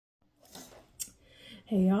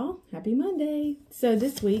Hey y'all, happy Monday. So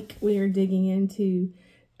this week we are digging into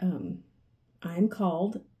I'm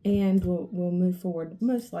Called, and we'll move forward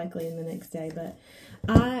most likely in the next day, but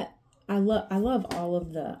I love all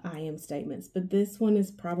of the I am statements, but this one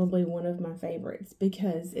is probably one of my favorites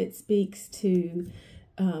because it speaks to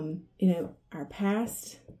our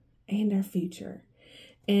past and our future,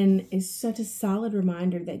 and is such a solid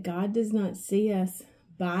reminder that God does not see us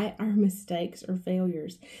by our mistakes or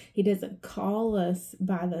failures. He doesn't call us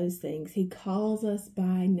by those things. He calls us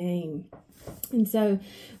by name. And so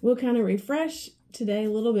we'll kind of refresh today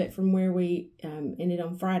a little bit from where we ended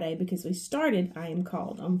on Friday, because we started I am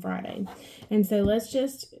called on Friday. And so let's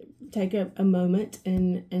just take a moment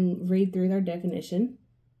and read through our definition.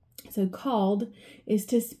 So called is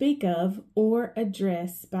to speak of or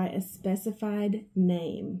address by a specified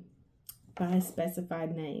name. By a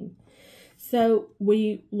specified name. So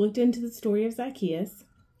we looked into the story of Zacchaeus,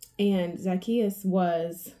 and Zacchaeus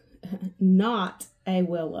was not a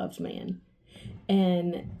well-loved man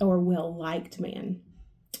or well-liked man.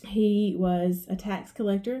 He was a tax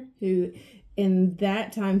collector who, in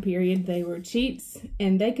that time period, they were cheats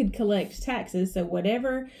and they could collect taxes. So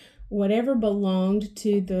whatever belonged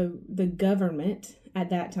to the government at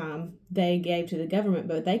that time, they gave to the government,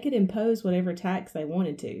 but they could impose whatever tax they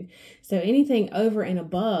wanted to. So anything over and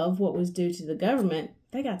above what was due to the government,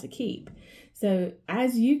 they got to keep. So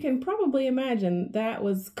as you can probably imagine, that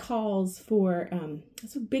was cause for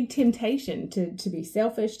it's a big temptation to be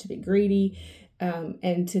selfish, to be greedy,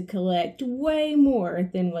 and to collect way more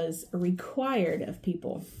than was required of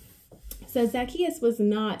people. So Zacchaeus was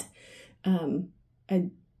not a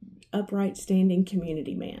upright standing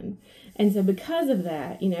community man. And so because of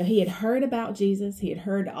that, he had heard about Jesus. He had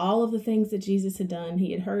heard all of the things that Jesus had done.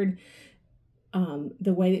 He had heard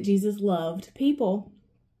the way that Jesus loved people.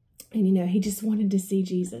 And, he just wanted to see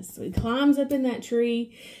Jesus. So he climbs up in that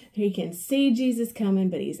tree. He can see Jesus coming,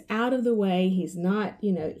 but he's out of the way. He's not,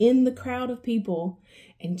 in the crowd of people.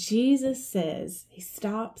 And Jesus says, he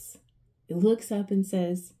stops, he looks up and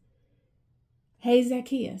says, "Hey,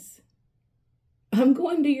 Zacchaeus, I'm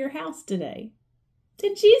going to your house today."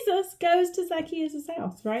 And Jesus goes to Zacchaeus'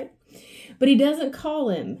 house, right? But he doesn't call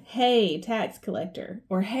him, "Hey, tax collector,"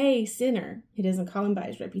 or "Hey, sinner." He doesn't call him by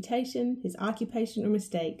his reputation, his occupation, or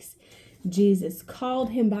mistakes. Jesus called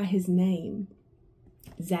him by his name,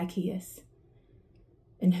 Zacchaeus.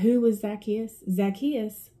 And who was Zacchaeus?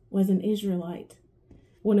 Zacchaeus was an Israelite,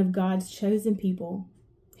 one of God's chosen people.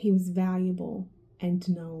 He was valuable and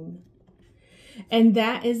known. And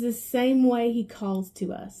that is the same way he calls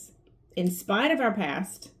to us. In spite of our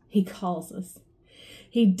past, he calls us.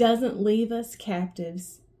 He doesn't leave us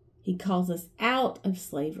captives. He calls us out of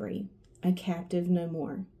slavery, a captive no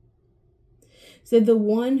more. So the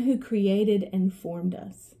one who created and formed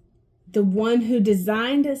us, the one who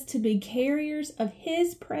designed us to be carriers of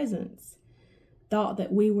his presence, thought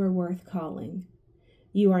that we were worth calling.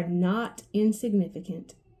 You are not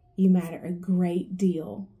insignificant. You matter a great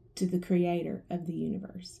deal to the creator of the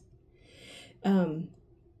universe.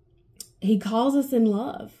 He calls us in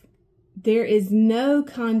love. There is no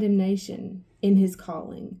condemnation in his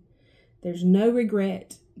calling. There's no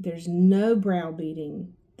regret. There's no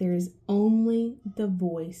browbeating. There is only the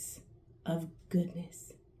voice of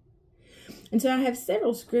goodness. And so I have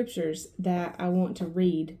several scriptures that I want to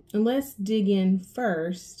read. And let's dig in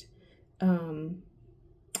first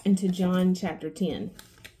into John chapter 10.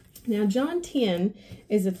 Now, John 10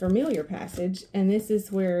 is a familiar passage, and this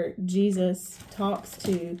is where Jesus talks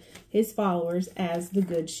to his followers as the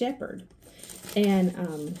Good Shepherd.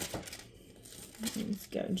 And let's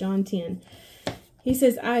go, John 10. He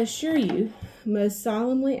says, "I assure you, most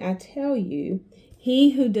solemnly I tell you,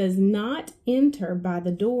 he who does not enter by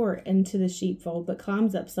the door into the sheepfold, but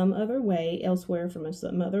climbs up some other way elsewhere from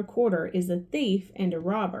some other quarter, is a thief and a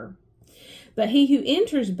robber. But he who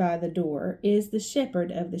enters by the door is the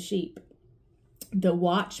shepherd of the sheep. The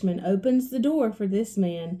watchman opens the door for this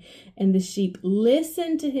man, and the sheep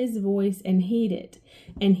listen to his voice and heed it.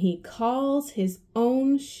 And he calls his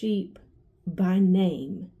own sheep by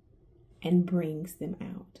name and brings them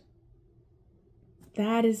out."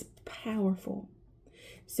 That is powerful.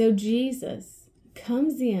 So Jesus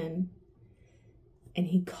comes in and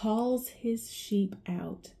he calls his sheep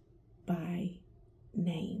out by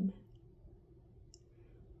name.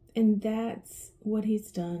 And that's what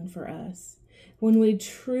he's done for us. When we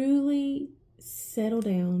truly settle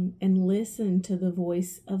down and listen to the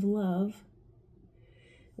voice of love,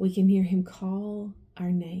 we can hear him call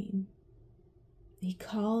our name. He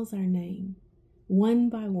calls our name one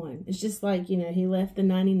by one. It's just like, he left the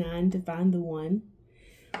 99 to find the one.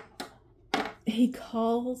 He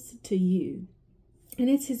calls to you. And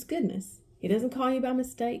it's his goodness. He doesn't call you by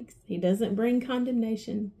mistakes. He doesn't bring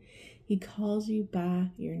condemnation. He calls you by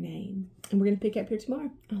your name. And we're going to pick up here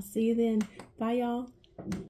tomorrow. I'll see you then. Bye, y'all.